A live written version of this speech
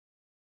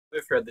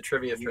The thread, the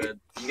trivia thread.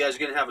 You guys are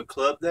gonna have a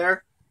club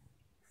there?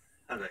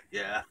 I was like,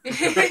 yeah.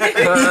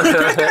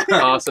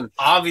 Awesome.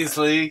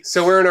 Obviously.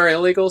 So we're in our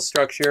illegal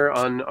structure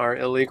on our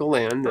illegal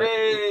land that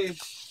Hooray.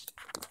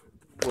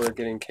 we're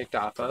getting kicked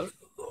off of.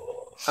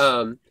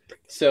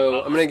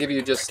 So I'm going to give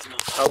you just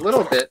a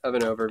little bit of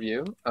an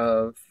overview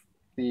of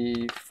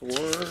the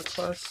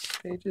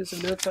 4+ pages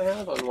of notes I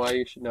have on why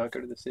you should not go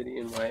to the city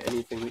and why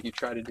anything that you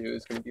try to do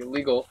is going to be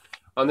illegal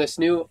on this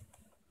new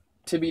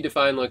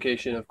to-be-defined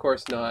location. Of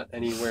course, not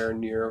anywhere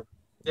near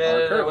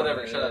our current one.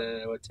 Whatever. Shut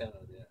up. What town?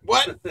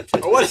 What?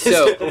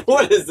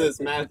 What is this,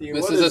 Matthew?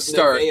 This What is a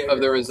start Nevaeh of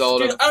the girl?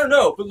 result Dude, of... I don't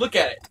know, but look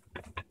at it.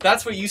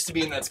 That's what used to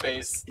be in that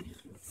space.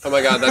 Oh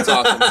my god, that's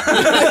awesome.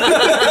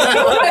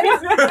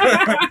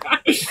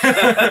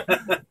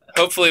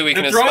 Hopefully we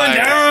can They're throwing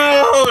aspire.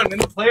 down in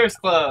the Players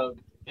Club.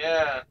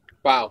 Yeah.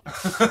 Wow.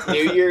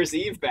 New Year's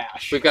Eve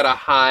bash. We've got a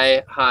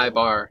high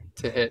bar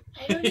to hit.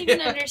 I don't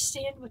even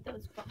understand what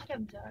those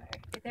bottoms are.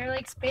 They're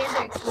like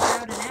spandex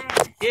without an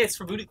ass. Yeah, it's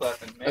for booty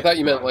clapping, man. I thought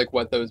you meant like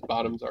what those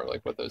bottoms are,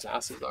 like what those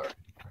asses are.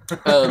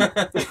 How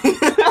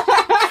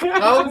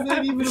is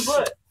that even a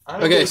butt? I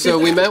don't Okay, know. so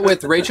we met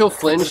with Rachel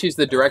Flynn. She's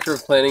the Director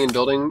of Planning and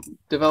Building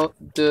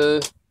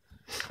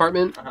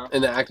Department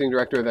and the Acting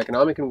Director of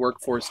Economic and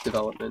Workforce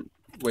Development,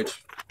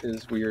 which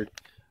is weird.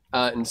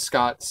 And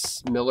Scott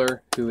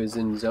Miller, who is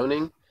in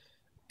zoning.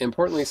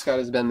 Importantly, Scott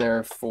has been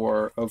there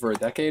for over a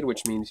decade,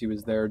 which means he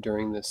was there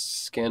during the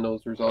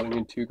scandals resulting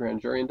in 2 grand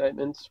jury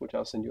indictments, which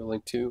I'll send you a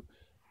link to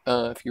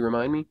if you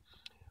remind me.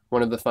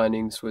 One of the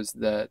findings was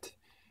that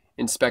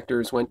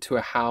inspectors went to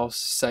a house,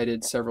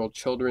 cited several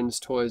children's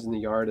toys in the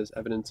yard as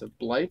evidence of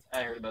blight.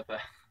 I heard about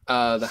that.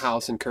 The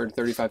house incurred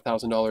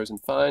 $35,000 in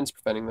fines,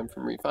 preventing them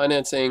from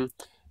refinancing.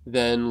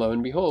 Then, lo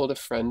and behold, a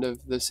friend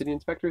of the city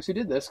inspectors who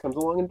did this comes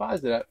along and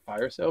buys it at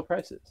fire sale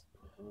prices.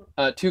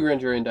 2 grand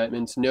jury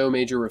indictments. No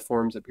major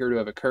reforms appear to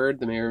have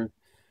occurred. The mayor,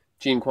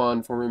 Gene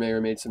Kwan, former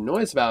mayor, made some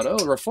noise about,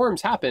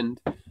 reforms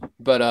happened,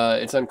 but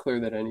it's unclear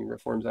that any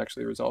reforms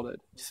actually resulted.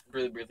 Just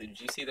really briefly,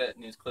 did you see that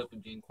news clip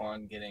of Gene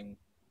Kwan getting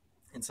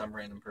in some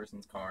random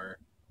person's car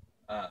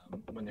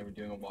when they were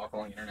doing a walk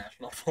along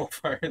International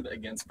Boulevard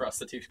against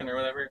prostitution or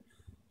whatever?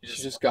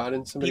 She just got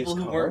in somebody's people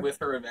who car? weren't with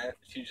her event,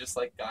 she just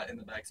like got in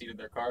the backseat of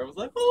their car and was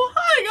like, "Oh,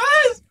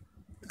 hi guys,"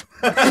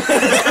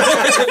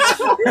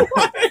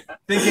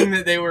 thinking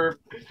that they were.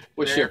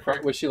 Was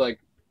she like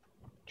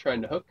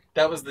trying to hook?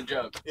 That was the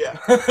joke. Yeah.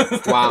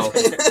 Wow.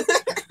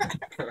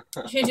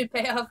 She should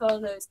pay off all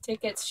those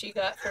tickets she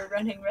got for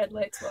running red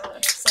lights while on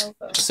her cell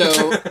phone.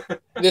 So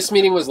this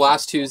meeting was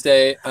last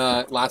Tuesday.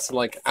 Lasted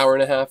like hour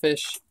and a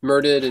half-ish.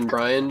 Merdad and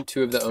Brian,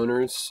 2 of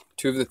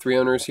the 3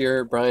 owners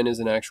here. Brian is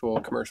an actual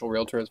commercial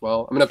realtor as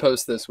well. I'm going to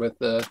post this with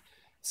the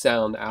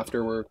sound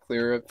after we're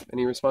clear of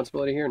any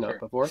responsibility here, not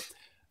before.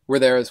 We're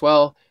there as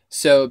well.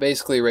 So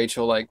basically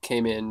Rachel like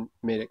came in,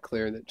 made it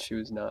clear that she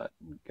was not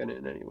going to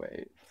in any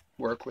way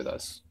work with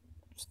us.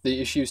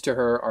 The issues to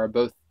her are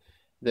both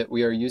that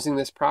we are using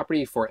this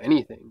property for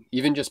anything,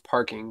 even just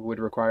parking would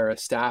require a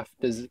staff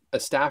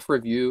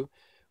review,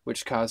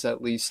 which costs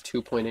at least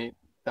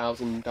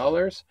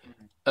 $2,800.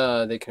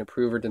 They can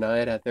approve or deny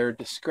it at their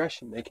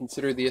discretion. They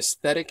consider the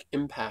aesthetic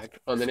impact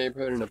on the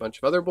neighborhood and a bunch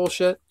of other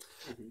bullshit.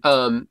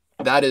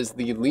 That is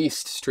the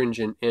least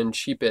stringent and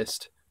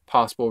cheapest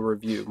possible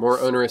review. More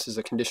onerous is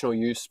a conditional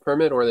use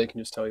permit, or they can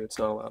just tell you it's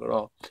not allowed at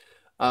all.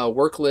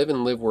 Work, live,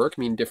 and live, work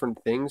mean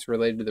different things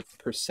related to the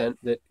percent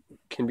that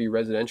can be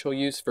residential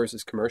use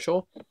versus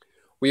commercial.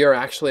 We are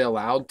actually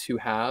allowed to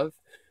have,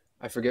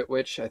 I forget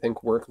which, I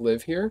think work,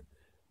 live here,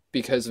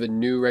 because of a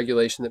new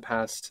regulation that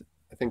passed,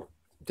 I think,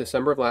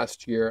 December of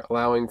last year,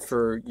 allowing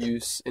for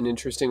use in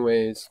interesting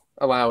ways,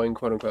 allowing,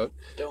 quote unquote,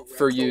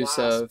 for use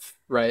of,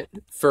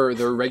 for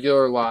the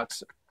regular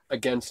lots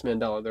against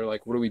Mandela. They're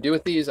like, what do we do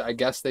with these? I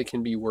guess they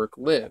can be work,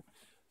 live.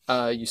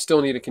 You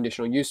still need a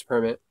conditional use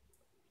permit.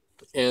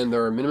 And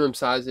there are minimum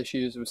size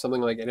issues. It was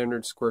something like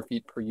 800 square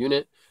feet per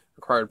unit,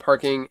 required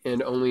parking,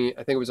 and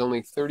I think it was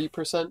only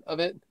 30% of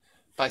it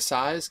by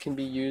size can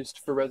be used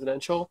for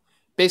residential.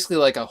 Basically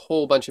like a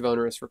whole bunch of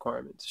onerous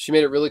requirements. She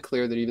made it really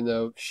clear that even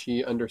though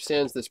she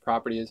understands this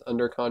property is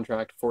under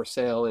contract for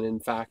sale, and in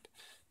fact,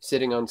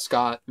 sitting on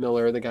Scott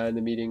Miller, the guy in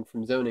the meeting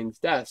from zoning's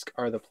desk,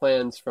 are the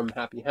plans from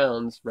Happy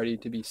Hounds ready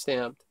to be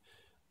stamped.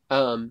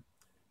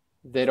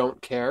 They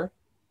don't care.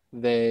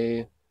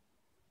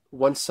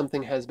 Once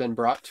something has been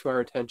brought to our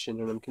attention,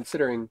 and I'm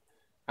considering,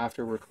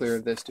 after we're clear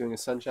of this, doing a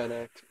Sunshine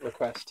Act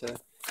request to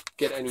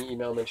get any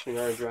email mentioning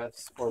our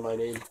address or my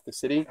name to the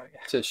city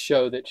to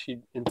show that she,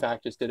 in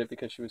fact, just did it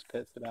because she was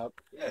pissed about.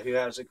 Yeah, who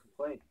has a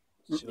complaint?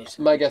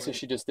 My guess is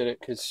she just did it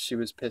because she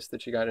was pissed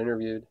that she got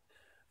interviewed.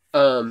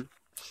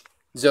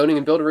 Zoning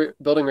and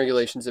building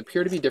regulations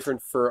appear to be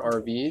different for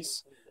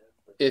RVs.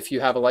 If you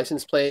have a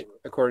license plate,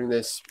 according to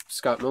this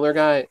Scott Miller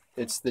guy,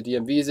 it's the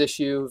DMV's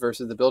issue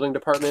versus the building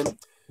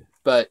department.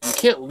 But you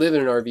can't live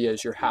in an RV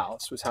as your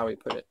house, was how he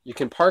put it. You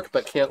can park,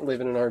 but can't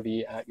live in an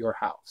RV at your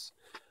house.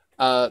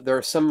 There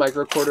are some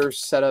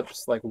micro-quarters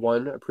setups, like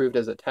one approved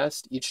as a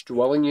test. Each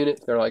dwelling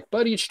unit, they're like,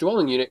 but each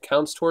dwelling unit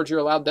counts towards your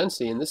allowed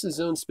density, and this is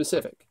zone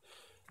specific.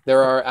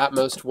 There are at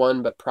most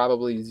one, but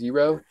probably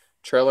zero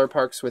trailer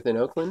parks within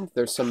Oakland.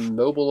 There's some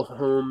mobile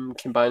home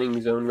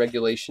combining zone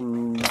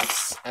regulations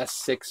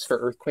S6 for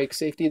earthquake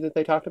safety that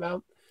they talked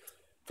about.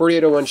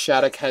 4801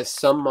 Shattuck has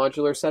some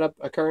modular setup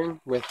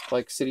occurring with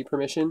like city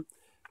permission.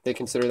 They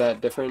consider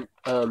that different.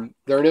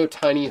 There are no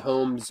tiny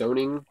home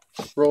zoning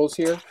rules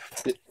here,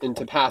 and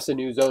to pass a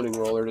new zoning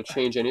rule or to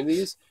change any of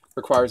these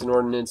requires an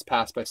ordinance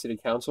passed by city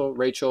council.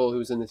 Rachel,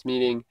 who's in this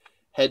meeting,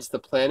 heads the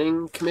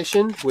planning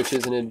commission, which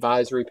is an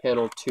advisory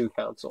panel to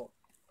council.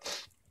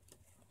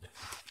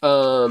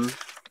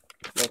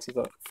 That's as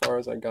far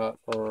as I got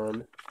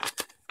on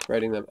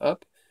writing them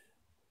up.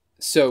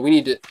 So we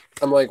need to,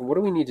 I'm like, what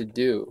do we need to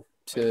do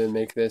to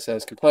make this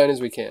as compliant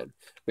as we can?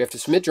 We have to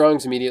submit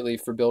drawings immediately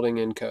for building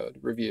and code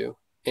review,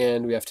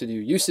 and we have to do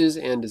uses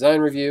and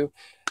design review.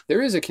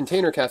 There is a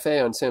container cafe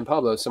on San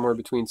Pablo somewhere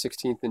between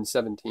 16th and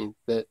 17th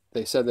that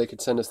they said they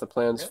could send us the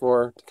plans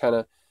for to kind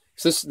of.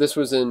 So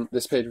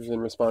this page was in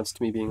response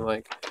to me being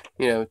like,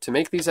 you know, to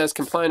make these as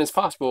compliant as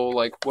possible,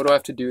 like what do I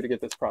have to do to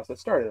get this process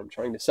started? I'm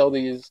trying to sell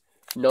these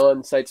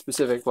non-site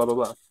specific, blah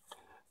blah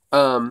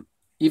blah.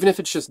 Even if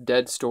it's just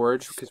dead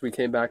storage, because we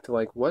came back to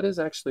like, what is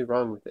actually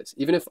wrong with this?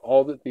 Even if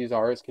all that these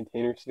are is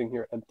containers sitting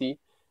here empty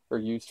or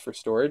used for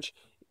storage,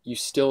 you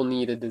still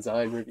need a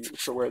design review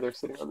for where they're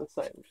sitting on the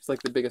site, which is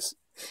like the biggest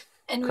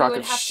crock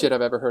of shit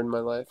I've ever heard in my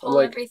life. Pull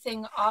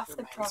everything off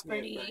the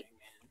property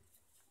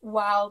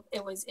while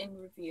it was in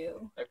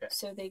review. Okay.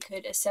 So they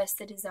could assess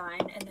the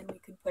design, and then we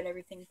could put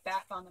everything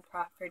back on the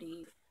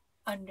property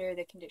under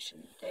the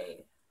condition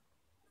they...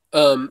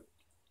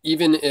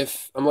 Even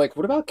if, I'm like,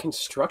 what about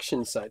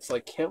construction sites?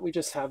 Like, can't we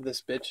just have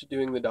this bitch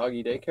doing the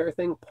doggy daycare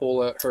thing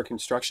pull out her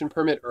construction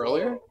permit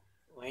earlier?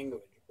 Whoa.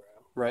 Language, bro.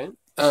 Right?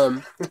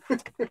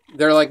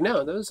 They're like,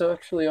 no, those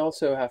actually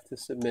also have to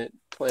submit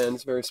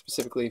plans very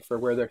specifically for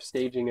where their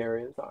staging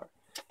areas are.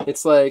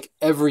 It's like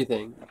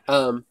everything.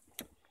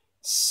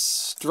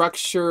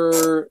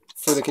 Structure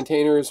for the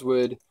containers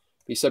would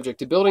be subject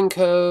to building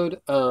code.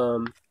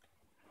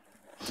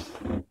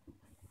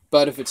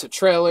 But if it's a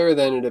trailer,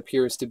 then it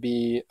appears to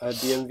be a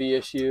DMV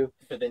issue.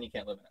 But then you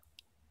can't live in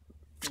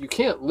it. You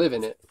can't live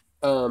in it.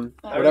 How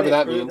Whatever do they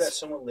that prove means. that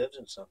someone lives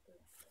in something?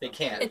 They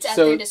can't. It's at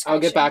So their discretion. I'll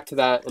get back to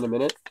that in a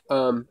minute.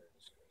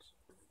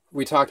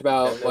 We talked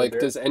about like,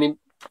 does any?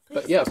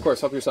 But yeah, of course,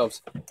 help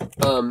yourselves.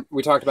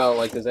 We talked about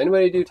like, does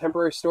anybody do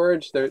temporary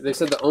storage? They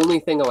said the only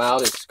thing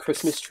allowed is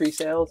Christmas tree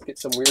sales. Get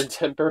some weird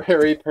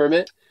temporary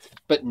permit,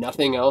 but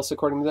nothing else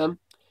according to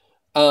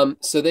them.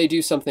 So they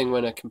do something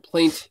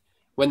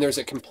when there's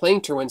a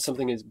complaint or when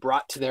something is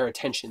brought to their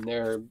attention,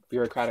 their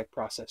bureaucratic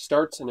process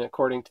starts, and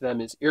according to them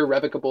is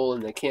irrevocable,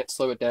 and they can't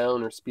slow it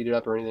down or speed it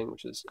up or anything,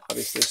 which is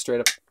obviously a straight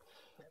up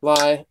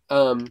lie.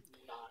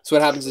 So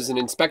what happens is an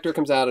inspector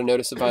comes out, a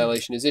notice of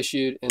violation is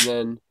issued, and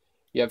then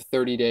you have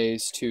 30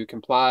 days to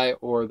comply,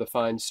 or the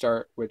fines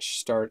start at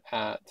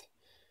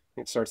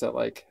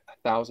like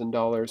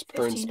 $1,000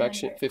 per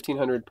inspection,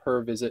 $1,500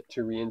 per visit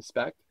to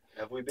reinspect.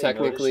 Have we been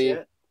Technically,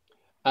 noticed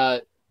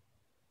yet?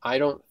 I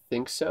don't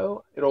think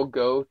so. It'll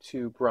go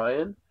to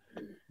Brian,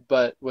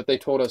 but what they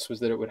told us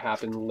was that it would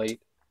happen late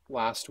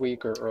last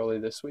week or early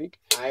this week.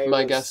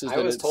 My guess is that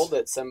I was told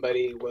that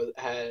somebody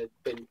had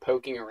been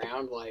poking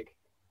around like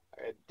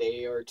a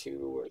day or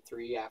 2 or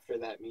 3 after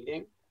that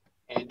meeting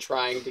and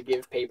trying to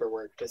give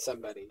paperwork to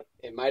somebody.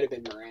 It might have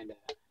been Miranda.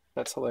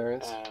 That's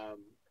hilarious.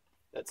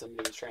 That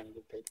somebody was trying to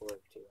give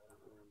paperwork to. I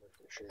don't remember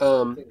for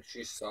sure. I think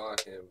she saw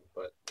him,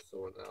 but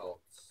someone else.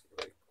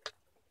 Like,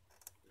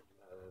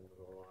 I don't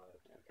know why.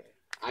 Okay.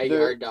 I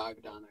yard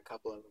dogged on a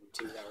couple of them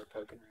too that were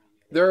poking around.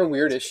 There are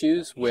weird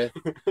issues with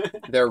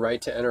their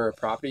right to enter a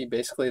property.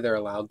 Basically, they're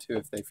allowed to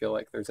if they feel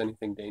like there's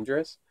anything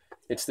dangerous.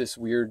 It's this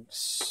weird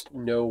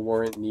no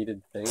warrant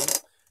needed thing.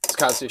 It's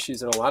caused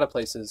issues in a lot of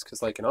places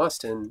because, like in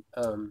Austin,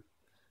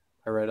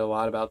 I read a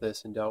lot about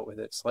this and dealt with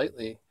it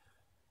slightly.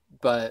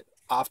 But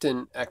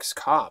often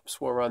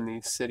ex-cops will run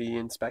these city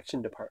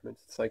inspection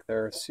departments. It's like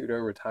their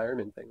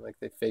pseudo-retirement thing. Like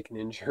they fake an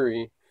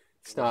injury,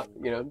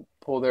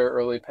 pull their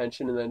early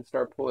pension and then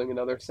start pulling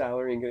another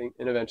salary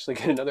and eventually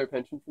get another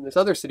pension from this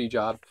other city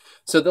job.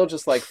 So they'll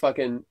just like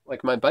fucking,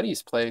 like my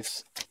buddy's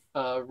place,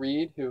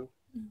 Reed, who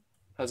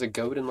has a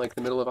goat in like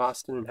the middle of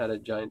Austin and had a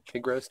giant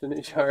pig roast in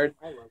his yard.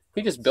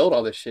 He just built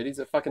all this shit. He's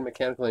a fucking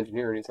mechanical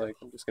engineer and he's like,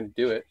 I'm just going to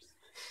do it.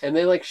 And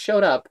they like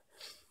showed up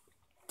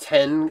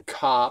 10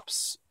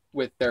 cops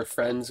with their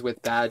friends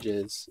with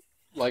badges,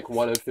 like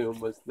one of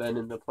whom was then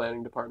in the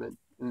planning department,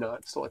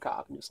 not still a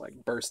cop, and just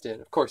like burst in.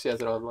 Of course he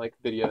has it on like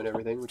video and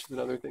everything, which is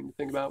another thing to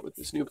think about with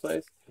this new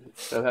place.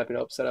 So I'm happy to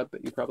help set up,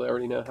 but you probably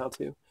already know how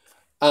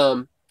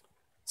to.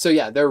 So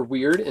yeah, they're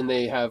weird and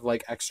they have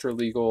like extra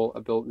legal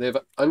ability. They have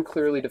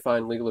unclearly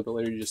defined legal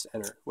ability to just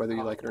enter, whether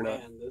you like it or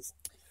not. Those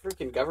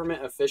freaking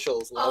government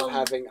officials love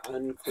having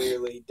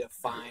unclearly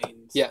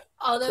defined. Yeah.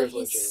 Although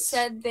privileges. he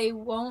said they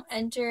won't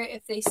enter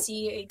if they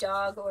see a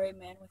dog or a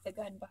man with a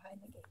gun behind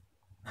the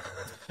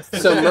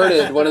gate. So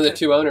Murted, one of the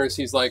two owners,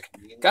 he's like,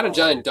 got a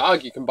giant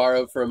dog you can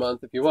borrow for a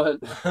month if you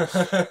want.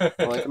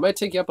 I'm like, I might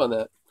take you up on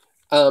that.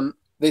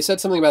 they said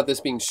something about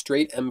this being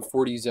straight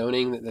M40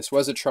 zoning, that this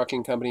was a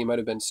trucking company, it might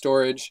have been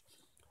storage.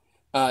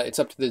 It's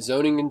up to the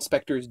zoning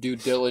inspector's due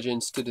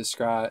diligence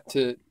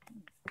to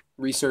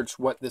research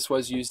what this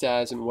was used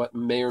as and what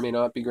may or may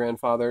not be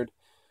grandfathered.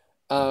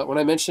 When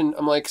I mentioned,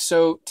 I'm like,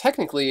 so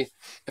technically,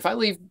 if I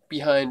leave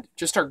behind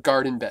just our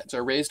garden beds,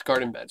 our raised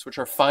garden beds, which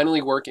are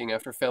finally working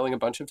after failing a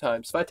bunch of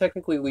times, if I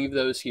technically leave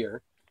those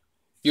here,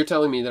 you're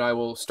telling me that I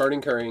will start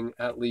incurring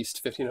at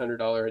least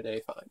 $1,500 a day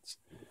fines.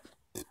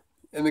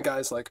 And the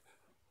guy's like,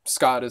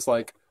 Scott is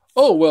like,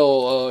 oh,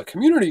 well,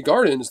 community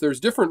gardens, there's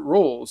different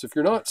rules. If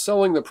you're not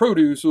selling the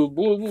produce, blah,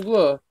 blah,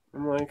 blah.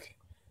 I'm like,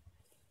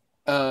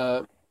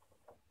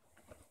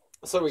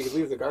 So we could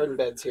leave the garden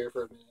beds here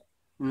for a minute.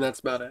 and that's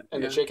about it.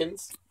 And Yeah. the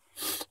chickens?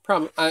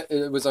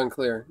 It was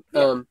unclear.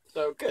 Yeah.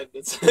 So good.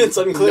 It's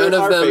unclear None in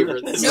of our them- favor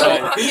this No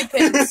time.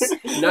 occupants.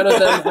 None of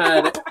them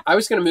had. I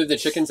was going to move the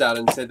chickens out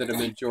and say that a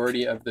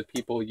majority of the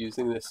people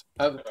using this,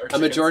 a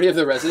majority of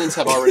the residents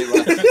have already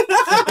left.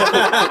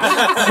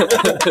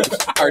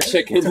 Our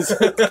chickens.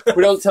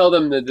 We don't tell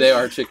them that they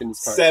are chickens.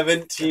 Part.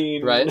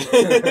 17. Right.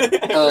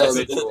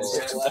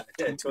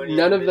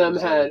 None of them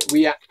had.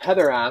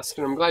 Heather asked,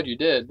 and I'm glad you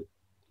did.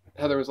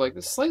 Heather was like,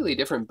 "This is slightly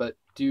different, but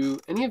do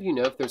any of you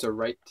know if there's a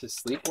right to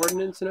sleep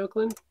ordinance in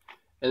Oakland?"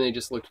 And they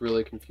just looked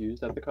really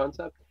confused at the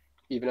concept.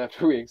 Even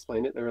after we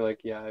explained it, they were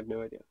like, "Yeah, I have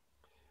no idea."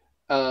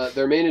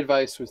 Their main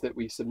advice was that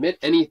we submit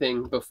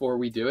anything before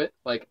we do it.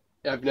 Like,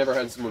 I've never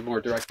had someone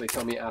more directly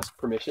tell me ask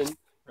permission,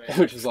 Right.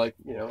 which is like,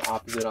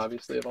 opposite,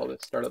 obviously, of all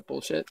this startup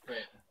bullshit.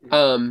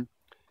 Right.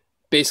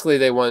 Basically,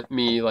 they want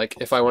me, like,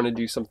 if I want to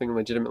do something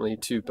legitimately,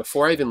 to,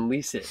 before I even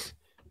lease it,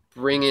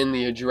 bring in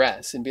the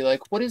address and be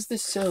like, what is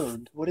this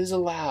zoned? What is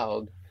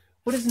allowed?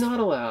 What is not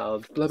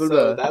allowed? Blah, blah,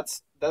 So blah.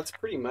 that's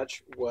pretty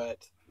much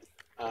what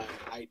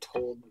I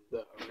told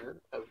the owner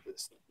of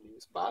this new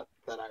spot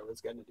that I was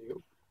going to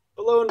do.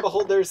 But lo and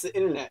behold, there's the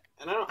internet,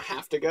 and I don't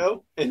have to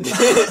go and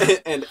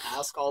and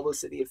ask all the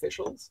city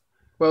officials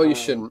Well, you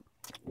shouldn't.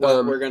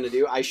 what we're going to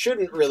do. I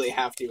shouldn't really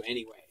have to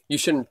anyway. You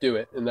shouldn't do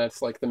it, and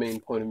that's, like, the main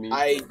point of me.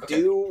 I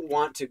do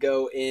want to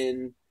go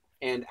in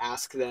and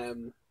ask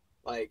them,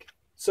 like,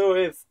 so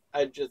if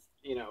I just,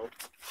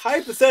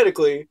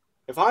 hypothetically,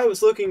 if I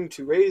was looking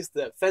to raise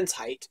the fence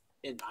height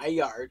in my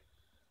yard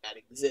that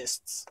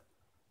exists,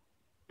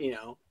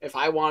 if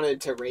I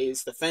wanted to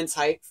raise the fence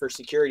height for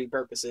security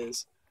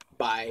purposes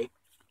by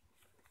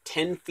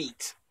 10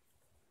 feet,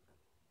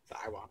 so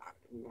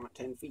we want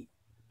 10 feet.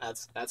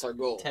 That's our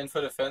goal. 10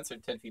 foot of fence or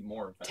 10 feet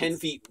more of fence? 10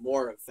 feet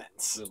more of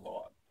fence. Good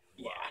lord.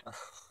 Yeah.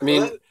 I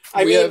mean,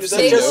 I we mean, have that's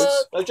some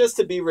just, notes. just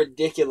to be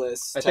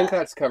ridiculous. I think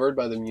that's covered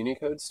by the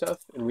Municode stuff,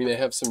 and we may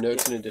have some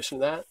notes in addition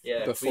to that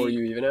Yeah, before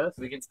you even ask.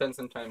 We can spend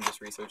some time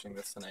just researching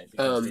this tonight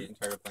because Um, the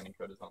entire planning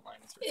code is online.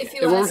 If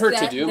It you won't ask hurt to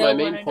that, do. they'll My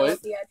main wanna know point-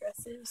 what the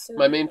address is, so-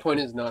 My main point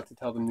is not to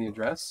tell them the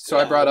address. So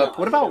Yeah, I brought up, no,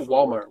 what about definitely.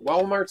 Walmart?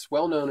 Walmart's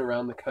well known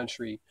around the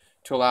country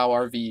to allow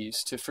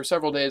RVs to, for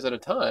several days at a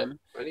time,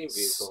 Any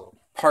vehicle.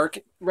 park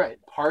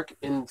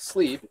and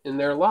sleep in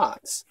their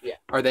lots. Yeah.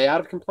 Are they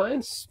out of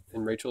compliance?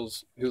 And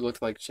Rachel's, who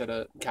looked like she had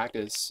a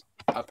cactus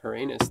up her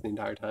anus the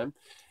entire time,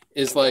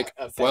 is like,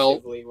 well,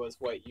 effectively was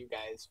what you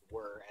guys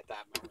were at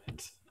that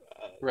moment.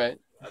 right.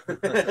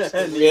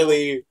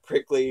 Really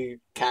prickly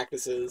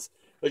cactuses.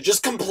 But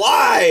just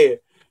comply.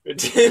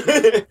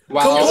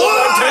 While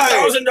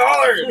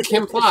 $10,000!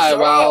 comply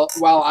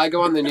while I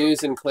go on the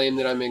news and claim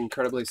that I'm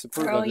incredibly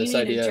supportive Bro, of you this need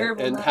a idea gerbil,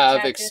 and not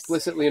have cactus.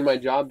 explicitly in my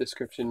job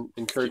description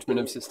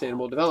encouragement of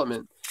sustainable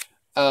development.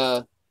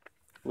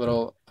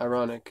 Little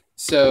ironic.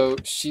 So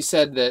she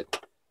said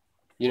that,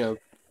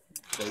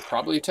 they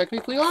probably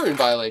technically are in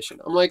violation.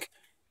 I'm like,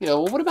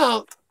 well, what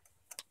about,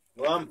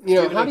 Well, I'm You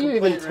know, giving how a do you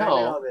even complaint right tell?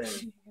 now,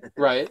 then.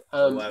 right?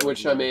 Why would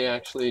Which you? I may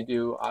actually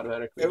do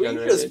automatically And we can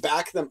generated. just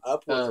back them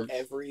up with Um,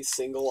 every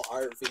single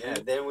RV. Yeah,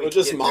 then we We'll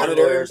just get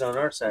monitor lawyers on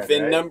our side,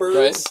 VIN right? numbers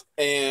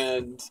Right.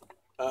 and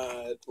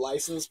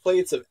license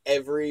plates of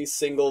every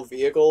single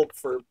vehicle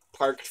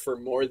parked for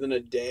more than a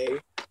day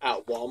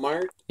at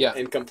Walmart. Yeah.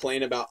 And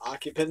complain about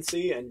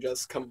occupancy and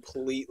just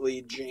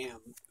completely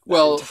jam the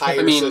Well, entire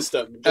I mean,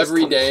 system. Just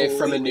every day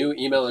from a completely- new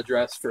email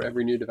address for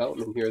every new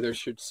development here, there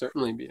should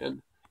certainly be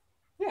in.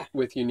 Yeah.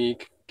 With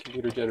unique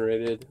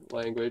computer-generated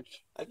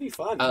language. That'd be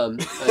fun. A new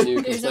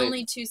There's complaint.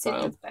 only 2 city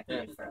Wow.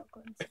 inspectors Yeah. for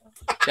Oakland. So.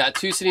 Yeah,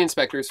 2 city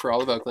inspectors for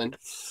all of Oakland.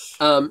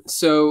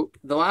 So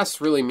the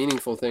last really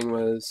meaningful thing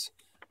was,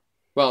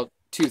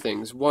 2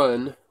 things.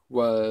 One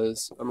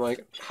was, I'm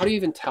like, how do you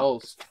even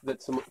tell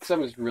that someone,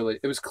 because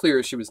it was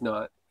clear she was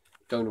not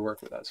going to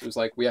work with us. It was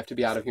like, we have to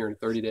be out of here in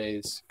 30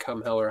 days,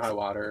 come hell or high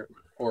water,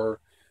 or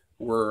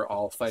we're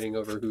all fighting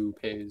over who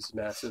pays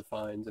massive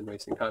fines and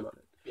wasting time on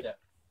it. Yeah.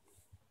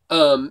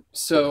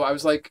 So I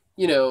was like,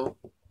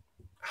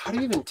 how do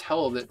you even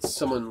tell that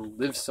someone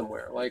lives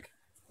somewhere? Like,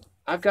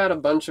 I've got a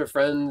bunch of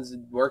friends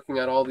working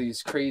at all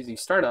these crazy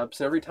startups,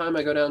 and every time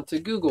I go down to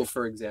Google,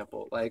 for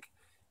example, like,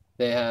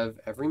 they have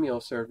every meal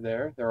served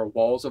there. There are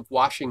walls of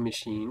washing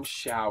machines,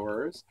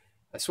 showers.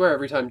 I swear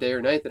every time, day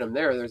or night, that I'm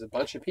there, there's a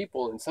bunch of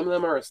people, and some of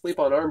them are asleep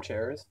on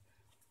armchairs.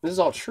 This is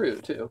all true,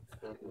 too.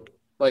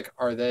 like,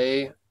 are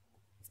they,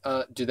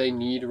 do they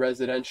need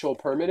residential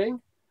permitting?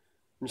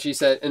 And she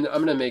said, and I'm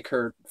gonna make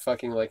her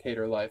fucking like hate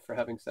her life for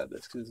having said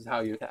this, because this is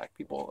how you attack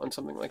people on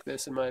something like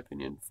this, in my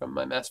opinion, from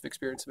my massive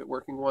experience of it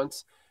working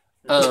once.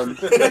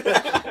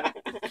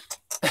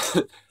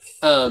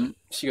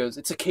 She goes,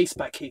 it's a case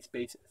by case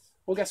basis.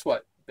 Well, guess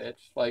what,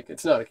 bitch? Like,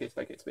 it's not a case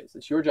by case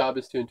basis. Your job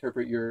is to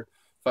interpret your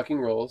fucking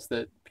rules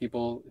that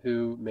people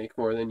who make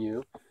more than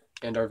you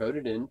and are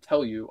voted in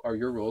tell you are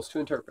your rules to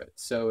interpret.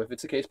 So if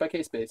it's a case by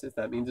case basis,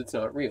 that means it's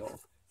not real,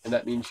 and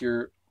that means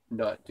you're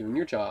not doing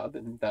your job,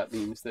 and that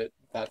means that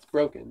that's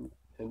broken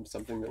and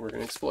something that we're going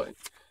to exploit.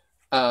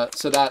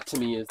 So that to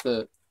me is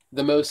the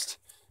most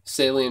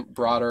salient,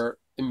 broader,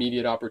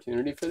 immediate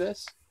opportunity for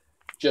this,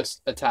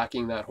 just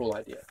attacking that whole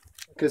idea,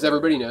 because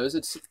everybody knows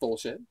it's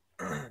bullshit.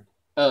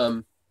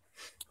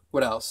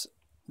 What else?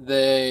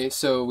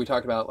 So we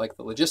talked about like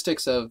the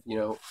logistics of, you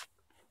know,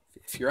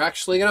 if you're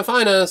actually going to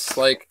fine us,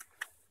 like,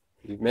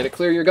 you've made it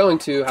clear you're going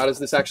to, how does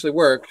this actually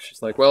work?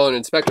 She's like, well, an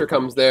inspector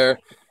comes there,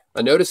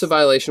 a notice of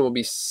violation will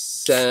be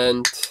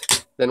sent,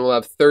 then we'll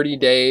have 30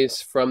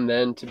 days from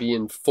then to be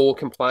in full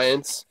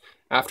compliance.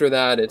 After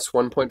that, it's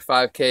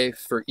 1.5K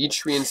for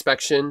each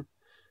reinspection.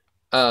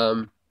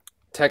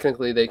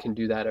 Technically, they can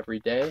do that every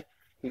day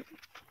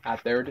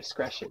at their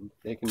discretion.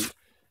 They can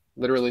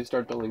literally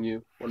start billing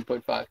you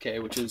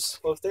 1.5K, which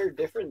is... Well, if there are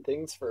different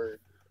things for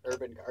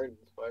urban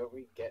gardens, why don't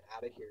we get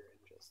out of here and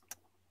just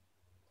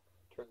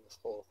turn this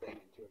whole thing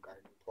into a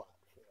garden plot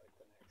for like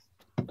the next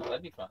Oh,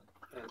 that'd be fun.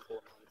 handful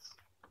of months?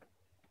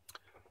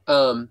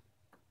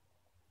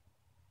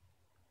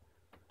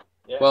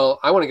 Yeah. Well,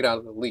 I want to get out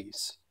of the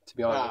lease, to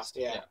be honest.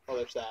 Yeah. Well,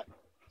 there's that.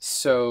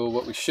 So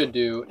what we should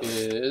do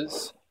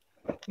is...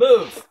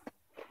 Move!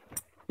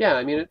 Yeah,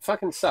 I mean, it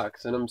fucking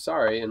sucks, and I'm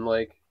sorry, and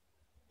like...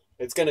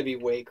 It's gonna be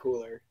way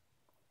cooler.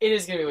 It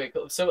is gonna be way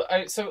cool. So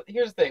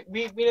here's the thing.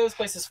 We know this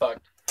place is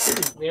fucked.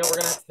 We know we're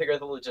gonna have to figure out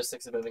the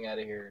logistics of moving out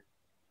of here.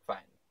 Fine.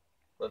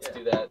 Let's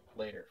do that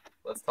later.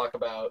 Let's talk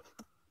about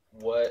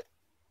what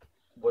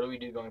do we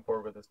do going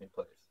forward with this new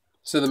place.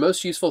 So the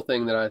most useful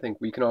thing that I think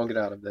we can all get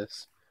out of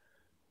this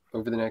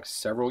over the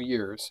next several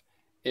years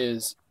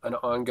is an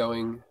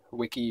ongoing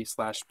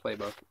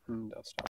wiki/playbook. And I'll stop.